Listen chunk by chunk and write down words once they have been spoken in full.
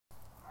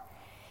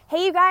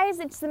Hey you guys,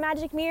 it's the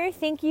Magic Mirror.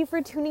 Thank you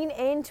for tuning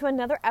in to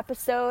another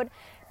episode.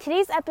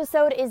 Today's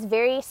episode is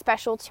very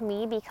special to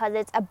me because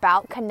it's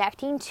about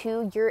connecting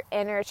to your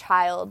inner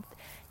child.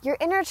 Your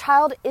inner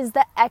child is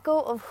the echo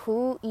of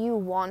who you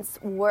once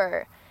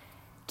were.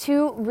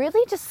 To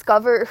really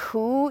discover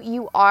who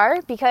you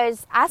are,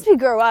 because as we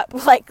grow up,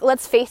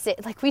 let's face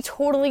it, we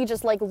totally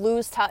just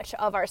lose touch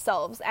of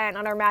ourselves and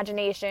on our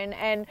imagination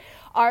and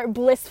our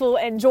blissful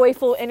and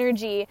joyful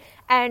energy.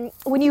 And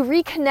when you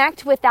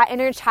reconnect with that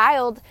inner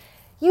child,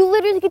 you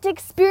literally get to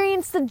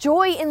experience the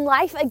joy in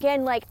life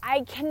again.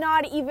 I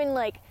cannot even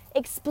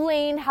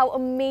explain how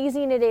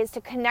amazing it is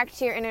to connect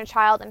to your inner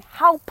child and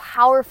how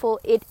powerful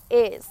it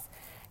is.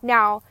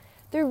 Now,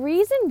 the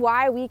reason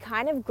why we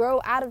kind of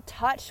grow out of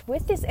touch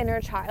with this inner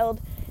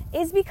child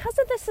is because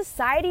of the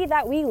society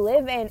that we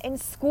live in. In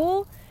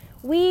school,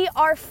 we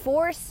are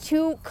forced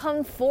to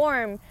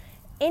conform.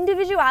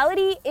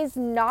 Individuality is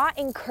not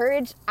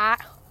encouraged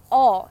at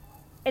all.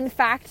 In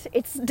fact,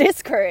 it's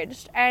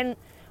discouraged. And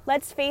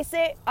let's face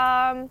it,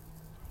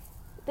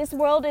 this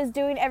world is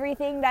doing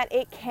everything that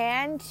it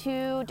can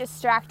to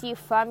distract you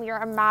from your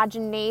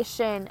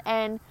imagination.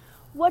 And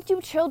what do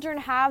children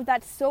have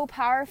that's so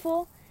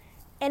powerful?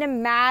 An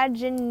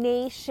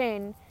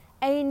imagination.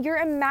 And your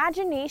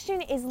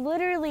imagination is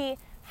literally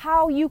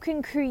how you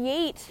can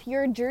create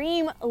your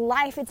dream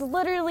life. It's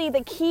literally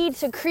the key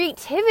to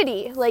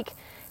creativity.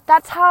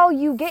 That's how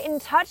you get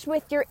in touch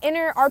with your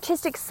inner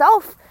artistic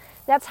self.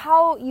 That's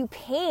how you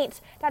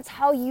paint. That's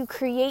how you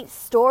create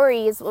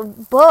stories,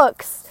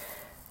 books,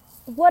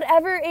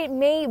 whatever it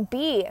may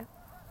be.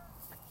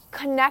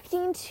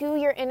 Connecting to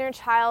your inner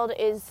child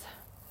is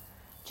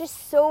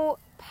just so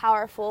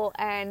powerful,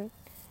 and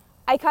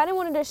I kind of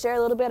wanted to share a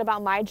little bit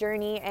about my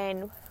journey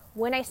and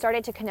when I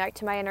started to connect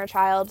to my inner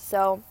child.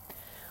 So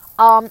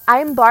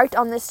I embarked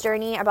on this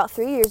journey about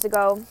 3 years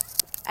ago,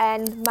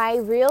 and my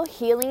real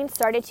healing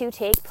started to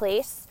take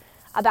place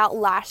about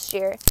last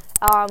year,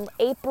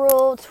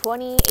 April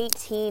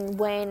 2018,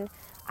 when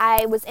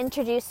I was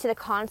introduced to the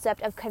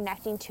concept of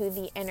connecting to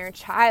the inner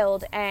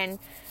child. And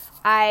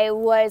I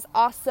was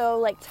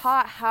also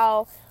taught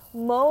how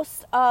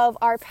most of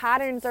our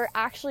patterns are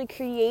actually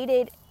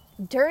created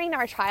during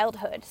our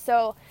childhood.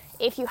 So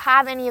if you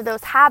have any of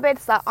those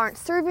habits that aren't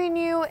serving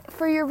you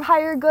for your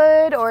higher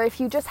good, or if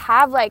you just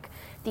have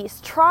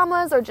these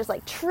traumas or just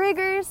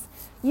triggers,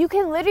 you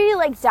can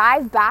literally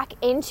dive back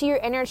into your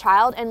inner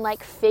child and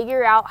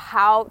figure out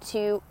how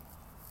to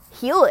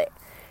heal it.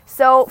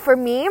 So for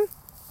me,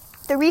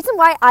 the reason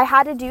why I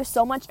had to do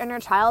so much inner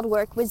child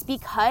work was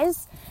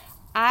because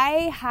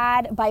I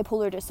had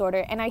bipolar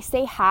disorder. And I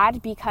say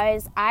had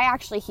because I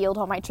actually healed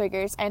all my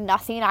triggers and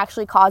nothing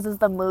actually causes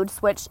the mood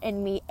switch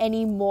in me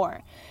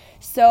anymore.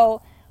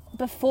 So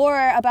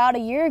before, about a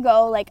year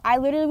ago, I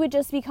literally would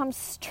just become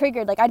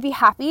triggered. I'd be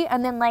happy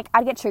and then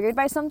I'd get triggered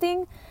by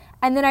something.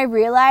 And then I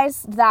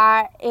realized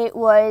that it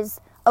was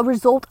a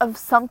result of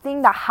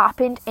something that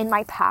happened in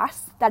my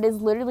past that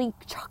is literally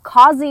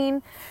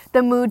causing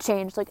the mood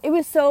change. It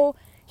was so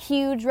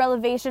huge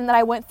revelation that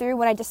I went through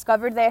when I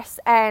discovered this,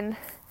 and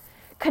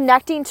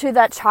connecting to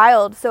that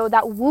child. So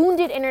that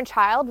wounded inner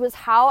child was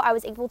how I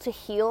was able to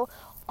heal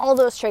all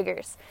those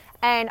triggers.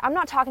 And I'm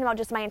not talking about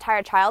just my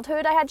entire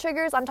childhood I had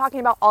triggers. I'm talking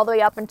about all the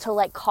way up until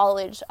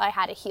college I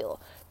had to heal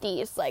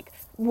these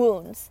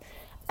wounds.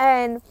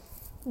 And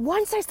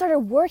once I started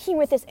working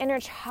with this inner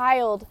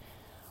child,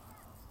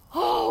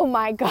 oh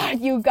my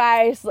God, you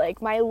guys,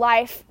 my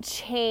life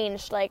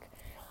changed.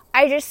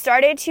 I just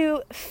started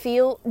to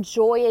feel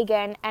joy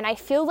again. And I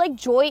feel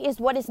joy is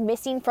what is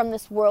missing from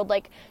this world.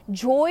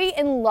 Joy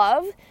and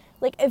love.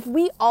 If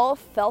we all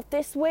felt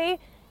this way,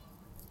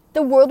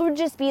 the world would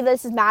just be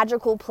this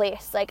magical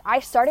place.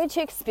 I started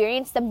to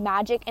experience the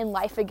magic in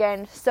life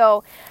again.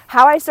 So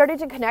how I started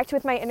to connect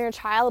with my inner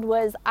child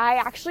was I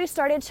actually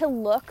started to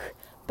look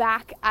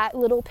back at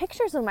little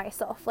pictures of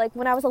myself,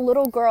 when I was a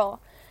little girl.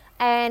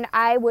 And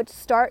I would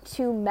start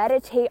to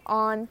meditate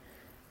on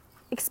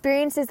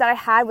experiences that I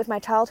had with my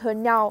childhood.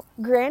 Now,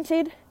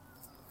 granted,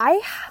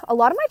 a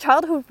lot of my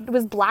childhood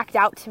was blacked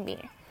out to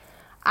me.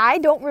 I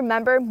don't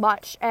remember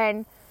much,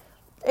 and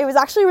it was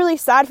actually really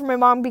sad for my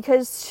mom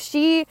because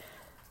she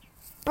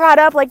brought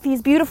up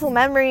these beautiful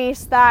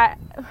memories that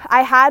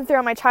I had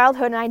throughout my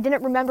childhood, and I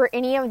didn't remember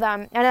any of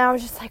them. And I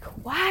was just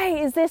why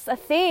is this a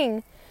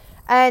thing?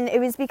 And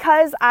it was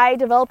because I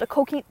developed a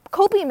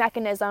coping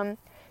mechanism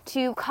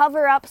to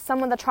cover up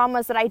some of the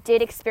traumas that I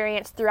did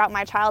experience throughout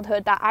my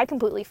childhood, that I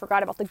completely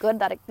forgot about the good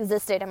that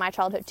existed in my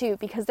childhood too,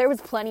 because there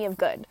was plenty of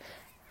good.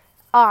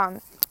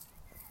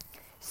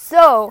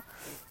 So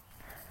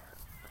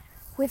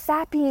with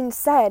that being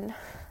said,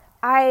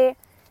 I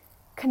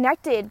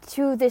connected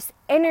to this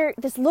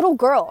little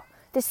girl,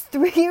 this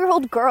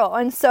 3-year-old girl.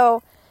 And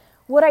so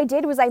what I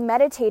did was I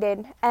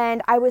meditated,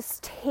 and I was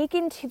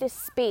taken to this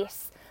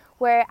space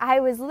where I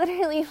was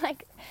literally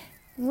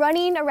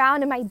running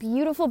around in my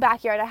beautiful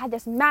backyard. I had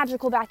this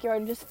magical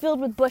backyard just filled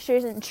with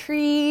bushes and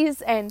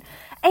trees and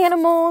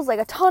animals,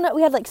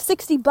 we had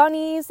 60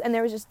 bunnies, and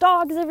there was just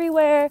dogs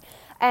everywhere.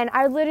 And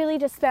I literally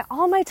just spent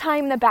all my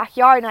time in the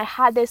backyard, and I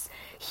had this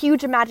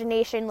huge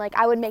imagination. Like,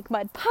 I would make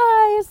mud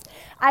pies,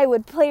 I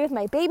would play with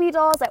my baby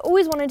dolls. I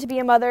always wanted to be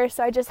a mother,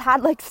 so I just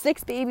had like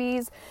 6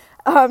 babies,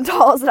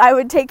 dolls that I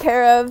would take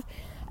care of.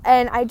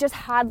 And I just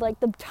had like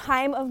the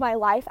time of my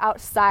life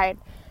outside.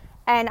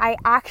 And I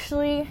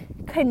actually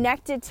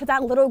connected to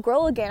that little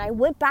girl again. I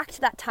went back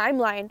to that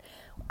timeline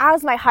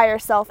as my higher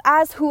self,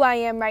 as who I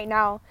am right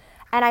now.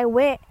 And I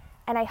went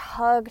and I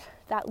hugged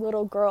that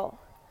little girl.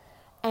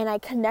 And I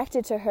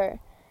connected to her,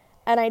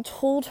 and I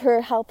told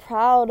her how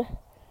proud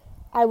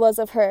I was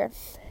of her,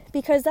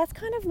 because that's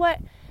kind of what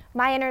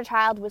my inner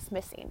child was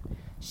missing.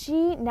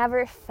 She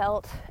never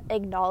felt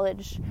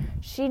acknowledged.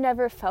 She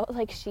never felt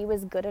like she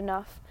was good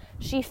enough.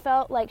 She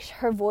felt like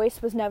her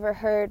voice was never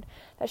heard,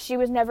 that she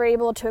was never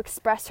able to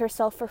express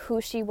herself for who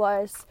she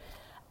was.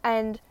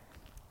 And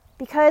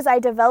because I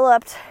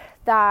developed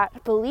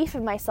that belief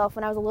in myself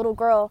when I was a little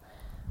girl,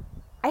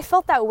 I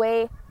felt that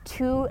way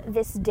to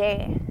this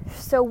day.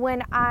 So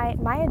when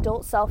my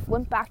adult self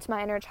went back to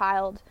my inner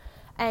child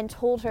and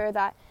told her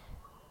that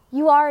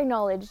you are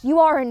acknowledged, you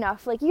are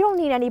enough, like, you don't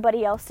need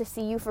anybody else to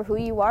see you for who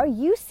you are,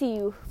 you see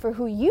you for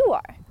who you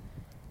are.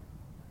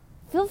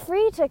 Feel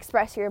free to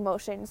express your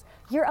emotions.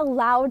 You're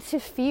allowed to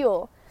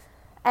feel.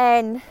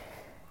 And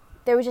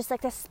there was just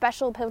like this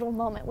special pivotal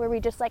moment where we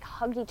just like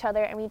hugged each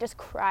other and we just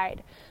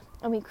cried.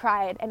 And we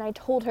cried. And I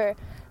told her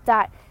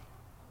that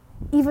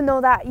even though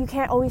that you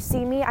can't always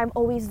see me, I'm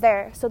always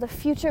there. So the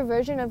future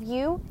version of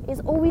you is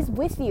always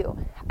with you.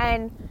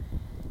 And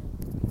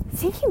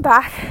thinking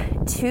back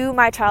to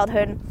my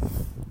childhood,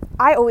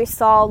 I always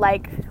saw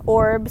like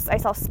orbs, I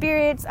saw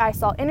spirits, I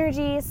saw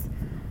energies.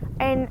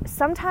 And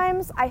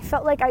sometimes I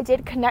felt like I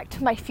did connect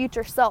to my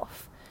future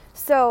self.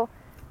 So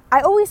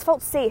I always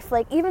felt safe.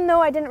 Like, even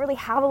though I didn't really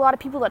have a lot of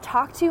people to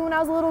talk to when I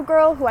was a little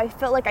girl who I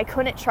felt like I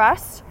couldn't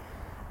trust,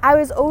 I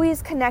was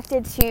always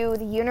connected to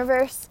the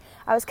universe.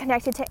 I was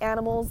connected to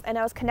animals, and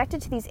I was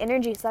connected to these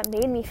energies that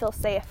made me feel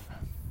safe.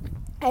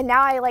 And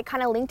now I like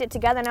kind of linked it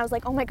together, and I was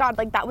like, oh my God,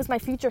 like that was my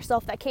future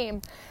self that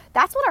came.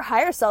 That's what our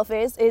higher self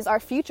is our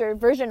future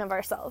version of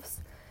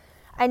ourselves.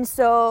 And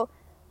so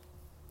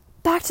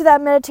back to that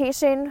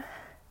meditation,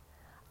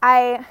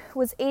 I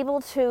was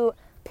able to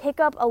pick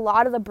up a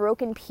lot of the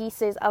broken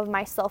pieces of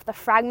myself, the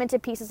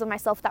fragmented pieces of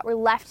myself that were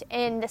left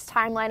in this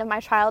timeline of my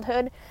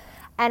childhood,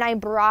 and I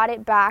brought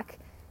it back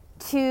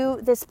to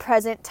this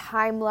present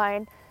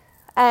timeline.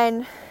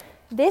 And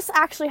this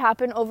actually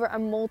happened over a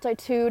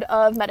multitude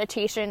of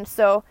meditations.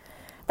 So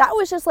that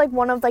was just like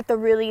one of like the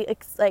really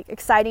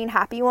exciting,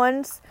 happy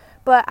ones.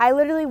 But I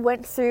literally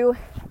went through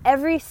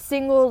every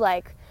single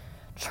like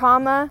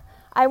trauma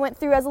I went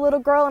through as a little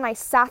girl, and I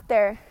sat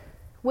there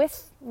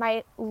with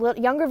my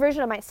younger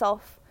version of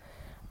myself,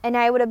 and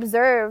I would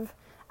observe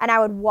and I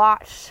would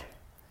watch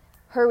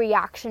her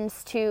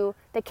reactions to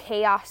the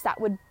chaos that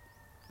would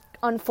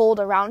unfold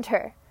around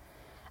her.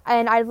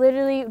 And I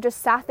literally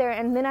just sat there,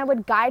 and then I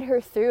would guide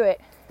her through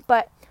it.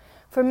 But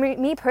for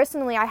me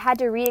personally, I had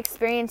to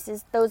re-experience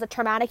those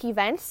traumatic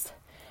events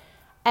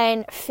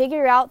and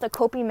figure out the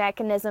coping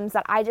mechanisms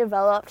that I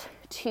developed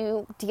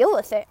to deal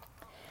with it.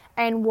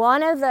 And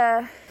one of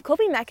the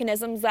coping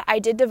mechanisms that I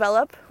did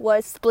develop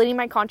was splitting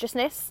my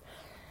consciousness.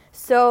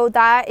 So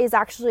that is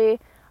actually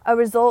a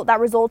result that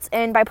results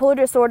in bipolar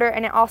disorder,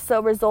 and it also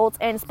results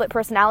in split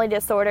personality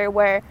disorder,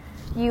 where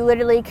you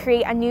literally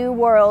create a new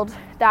world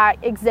that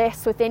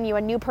exists within you,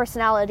 a new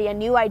personality, a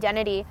new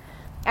identity.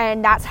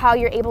 And that's how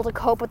you're able to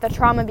cope with the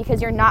trauma,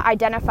 because you're not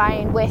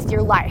identifying with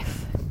your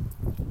life.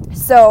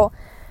 So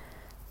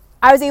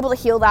I was able to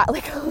heal that,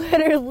 like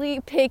literally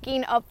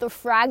picking up the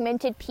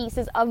fragmented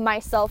pieces of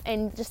myself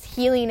and just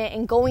healing it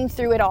and going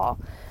through it all.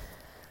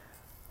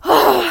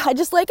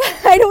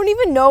 I don't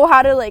even know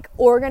how to like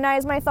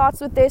organize my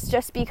thoughts with this,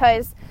 just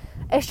because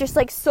it's just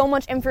like so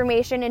much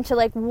information into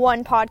like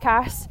one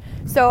podcast.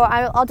 So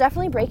I'll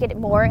definitely break it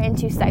more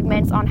into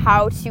segments on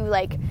how to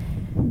like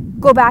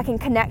go back and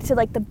connect to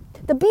like the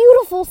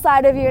beautiful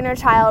side of your inner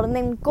child, and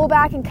then go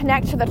back and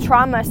connect to the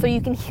trauma so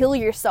you can heal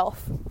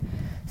yourself.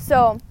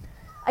 So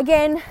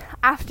again,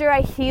 after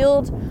I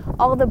healed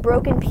all the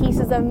broken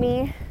pieces of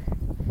me,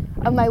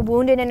 of my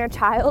wounded inner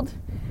child,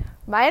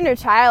 my inner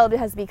child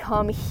has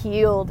become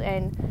healed.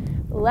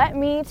 And let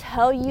me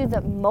tell you,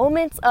 the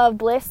moments of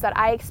bliss that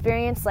I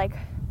experienced, like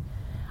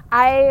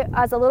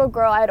as a little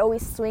girl, I'd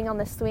always swing on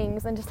the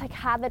swings and just like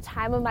have the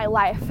time of my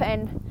life.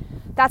 And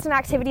that's an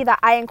activity that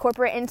I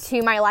incorporate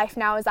into my life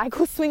now, is I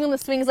go swing on the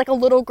swings like a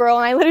little girl,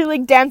 and I literally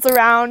like dance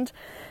around,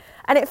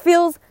 and it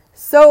feels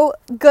so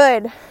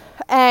good.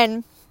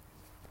 And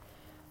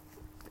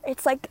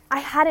it's like I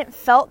hadn't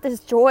felt this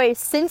joy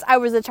since I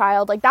was a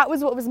child. Like that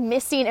was what was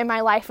missing in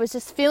my life, was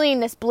just feeling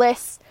this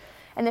bliss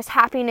and this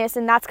happiness.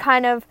 And that's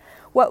kind of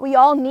what we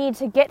all need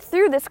to get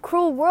through this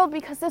cruel world,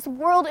 because this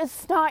world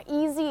is not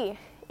easy.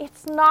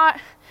 It's not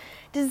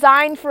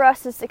designed for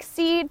us to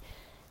succeed.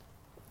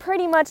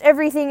 Pretty much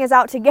everything is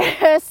out to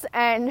get us,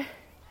 and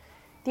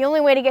the only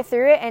way to get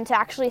through it and to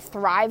actually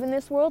thrive in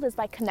this world is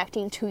by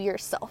connecting to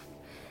yourself.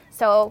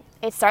 So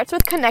it starts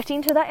with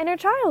connecting to that inner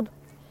child.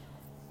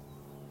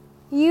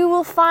 you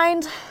will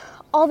find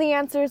all the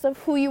answers of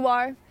who you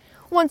are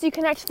once you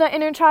connect to that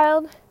inner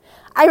child.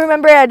 I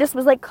remember I just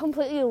was like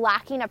completely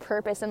lacking a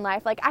purpose in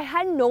life. Like I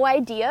had no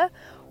idea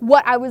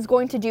what I was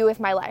going to do with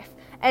my life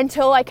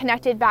until I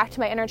connected back to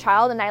my inner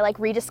child and I like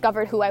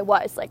rediscovered who I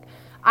was. Like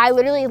I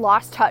literally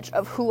lost touch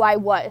of who I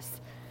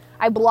was.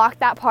 I blocked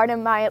that part of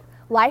my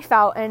life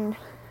out and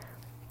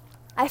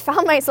I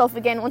found myself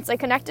again once I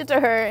connected to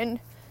her. And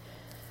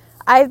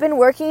I've been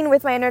working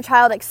with my inner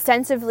child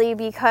extensively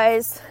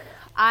because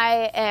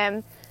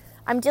I'm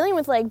dealing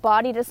with like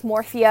body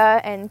dysmorphia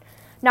and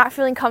not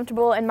feeling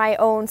comfortable in my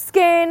own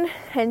skin.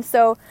 And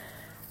so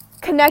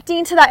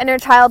connecting to that inner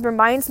child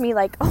reminds me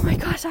like, oh my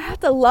gosh, I have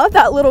to love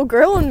that little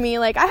girl in me.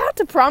 Like I have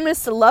to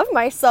promise to love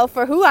myself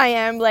for who I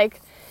am.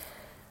 Like,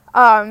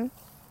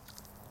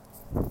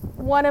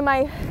 one of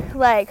my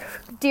like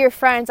dear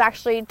friends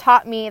actually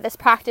taught me this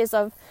practice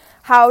of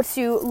how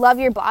to love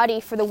your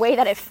body for the way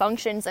that it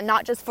functions and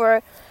not just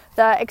for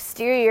the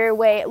exterior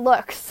way it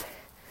looks.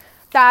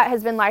 That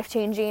has been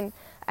life-changing.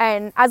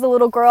 And as a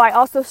little girl, I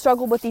also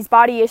struggled with these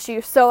body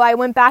issues. So I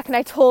went back and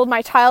I told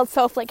my child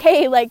self, like,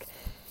 hey, like,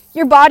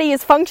 your body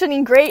is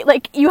functioning great.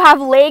 Like, you have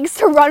legs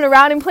to run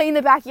around and play in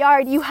the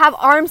backyard. You have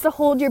arms to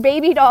hold your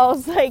baby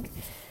dolls. Like,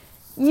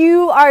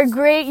 you are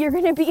great. You're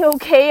going to be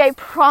okay. I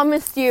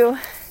promised you.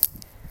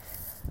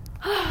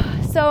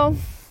 So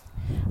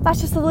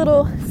that's just a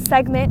little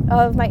segment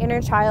of my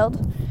inner child.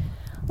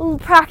 A little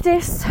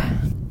practice.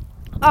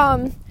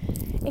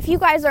 If you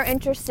guys are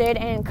interested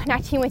in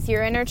connecting with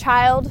your inner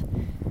child,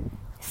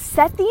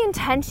 set the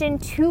intention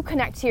to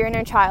connect to your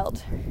inner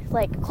child.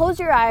 Like, close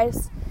your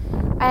eyes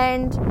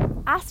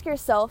and ask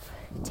yourself,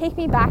 take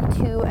me back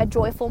to a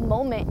joyful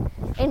moment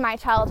in my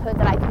childhood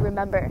that I can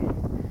remember.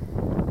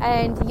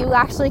 And you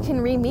actually can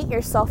re-meet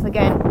yourself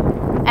again.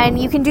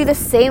 And you can do the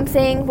same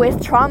thing with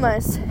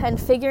traumas and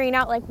figuring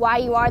out like why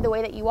you are the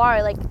way that you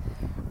are. Like,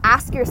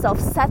 ask yourself,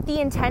 set the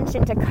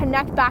intention to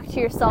connect back to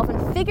yourself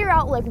and figure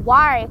out like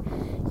why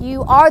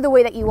you are the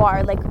way that you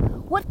are. Like,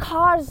 what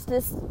caused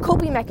this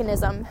coping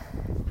mechanism?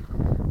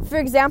 For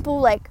example,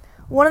 like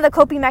one of the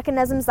coping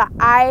mechanisms that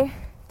I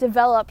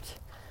developed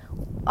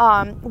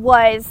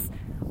was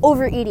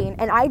overeating,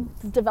 and I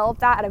developed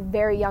that at a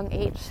very young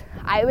age.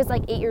 I was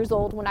like 8 years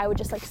old when I would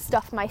just like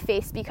stuff my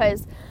face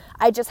because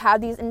I just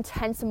had these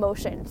intense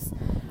emotions,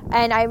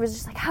 and I was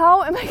just like,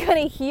 how am I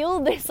gonna heal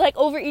this like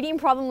overeating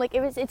problem? Like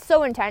it's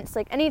so intense.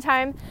 Like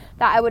anytime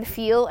that I would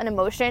feel an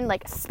emotion,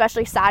 like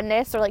especially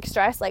sadness or like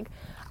stress, like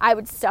I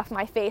would stuff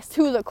my face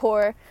to the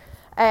core.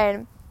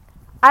 And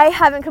I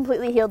haven't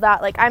completely healed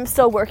that. Like I'm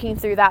still working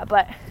through that,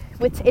 but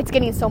it's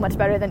getting so much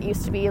better than it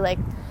used to be. Like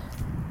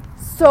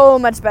so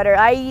much better.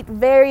 I eat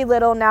very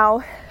little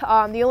now.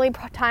 The only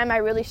time I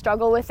really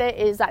struggle with it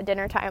is at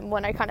dinner time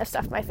when I kind of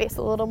stuff my face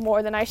a little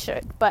more than I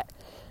should. But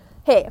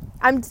hey,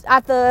 I'm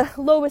at the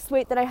lowest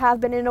weight that I have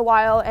been in a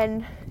while,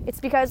 and it's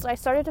because I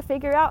started to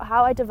figure out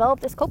how I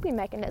developed this coping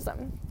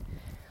mechanism.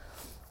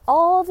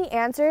 All the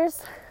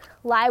answers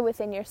lie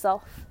within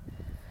yourself,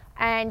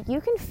 and you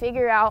can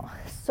figure out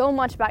so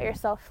much about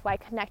yourself by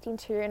connecting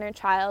to your inner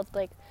child.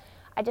 Like,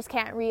 I just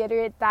can't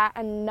reiterate that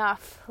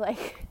enough.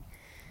 Like,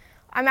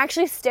 I'm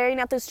actually staring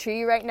at this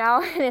tree right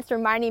now, and it's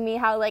reminding me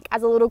how, like,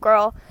 as a little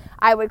girl,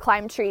 I would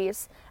climb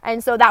trees.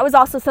 And so that was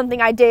also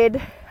something I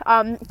did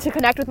to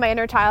connect with my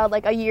inner child,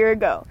 like, a year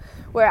ago,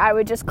 where I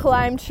would just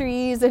climb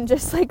trees and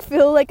just, like,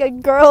 feel like a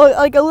girl,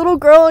 like a little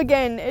girl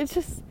again. It's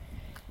just,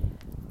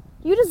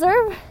 you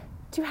deserve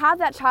to have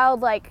that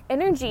childlike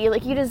energy.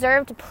 Like, you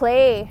deserve to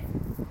play.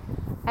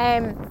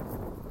 And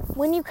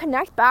when you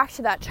connect back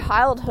to that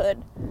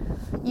childhood,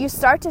 you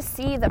start to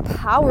see the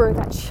power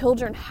that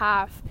children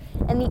have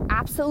and the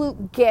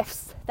absolute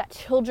gifts that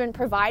children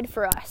provide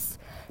for us,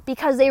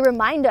 because they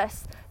remind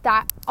us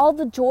that all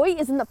the joy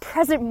is in the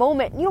present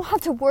moment. You don't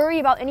have to worry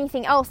about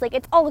anything else. Like,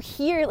 it's all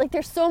here. Like,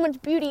 there's so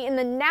much beauty in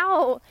the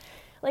now.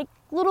 Like,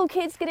 little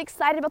kids get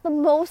excited about the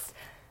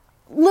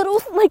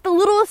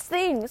littlest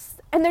things,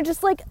 and they're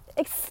just like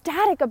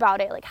ecstatic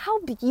about it. Like, how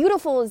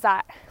beautiful is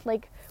that?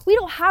 Like, we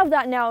don't have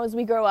that now as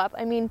we grow up.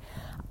 I mean,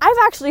 I've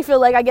actually feel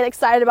like I get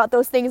excited about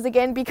those things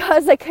again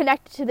because I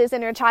connect to this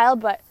inner child,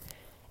 but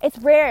it's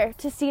rare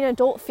to see an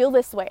adult feel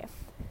this way.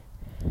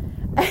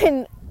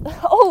 And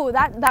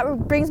that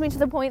brings me to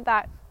the point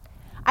that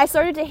I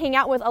started to hang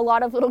out with a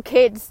lot of little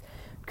kids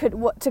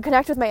to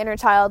connect with my inner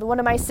child. One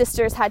of my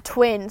sisters had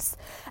twins,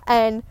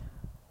 and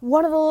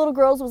one of the little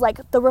girls was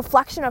like the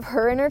reflection of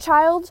her inner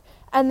child,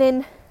 and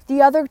then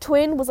the other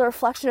twin was a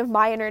reflection of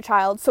my inner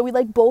child. So we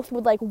like both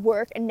would like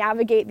work and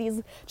navigate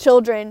these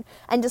children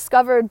and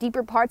discover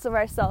deeper parts of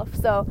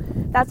ourselves. So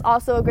that's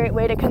also a great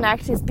way to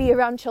connect, is be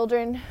around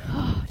children.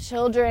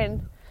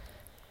 Children,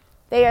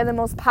 they are the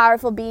most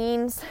powerful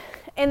beings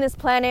in this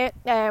planet.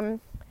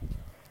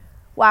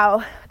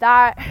 Wow,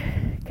 that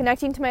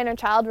connecting to my inner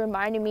child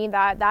reminded me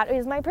that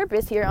is my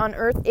purpose here on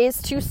earth,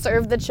 is to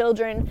serve the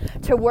children,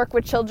 to work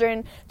with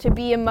children, to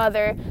be a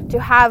mother, to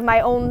have my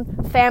own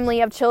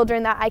family of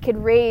children that I could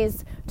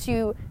raise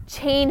to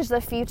change the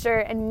future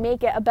and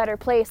make it a better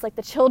place. Like,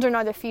 the children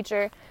are the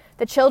future.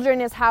 The children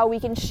is how we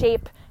can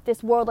shape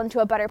this world into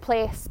a better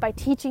place by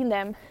teaching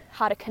them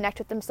how to connect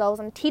with themselves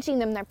and teaching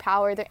them their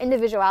power, their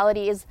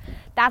individualities.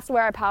 That's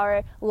where our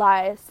power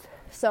lies.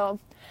 So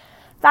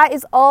that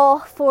is all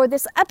for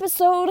this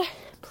episode.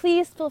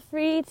 Please feel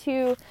free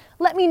to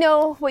let me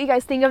know what you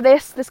guys think of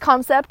this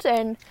concept,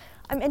 and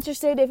I'm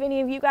interested if any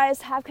of you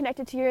guys have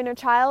connected to your inner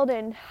child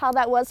and how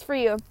that was for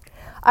you.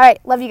 All right,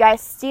 love you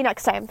guys. See you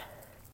next time.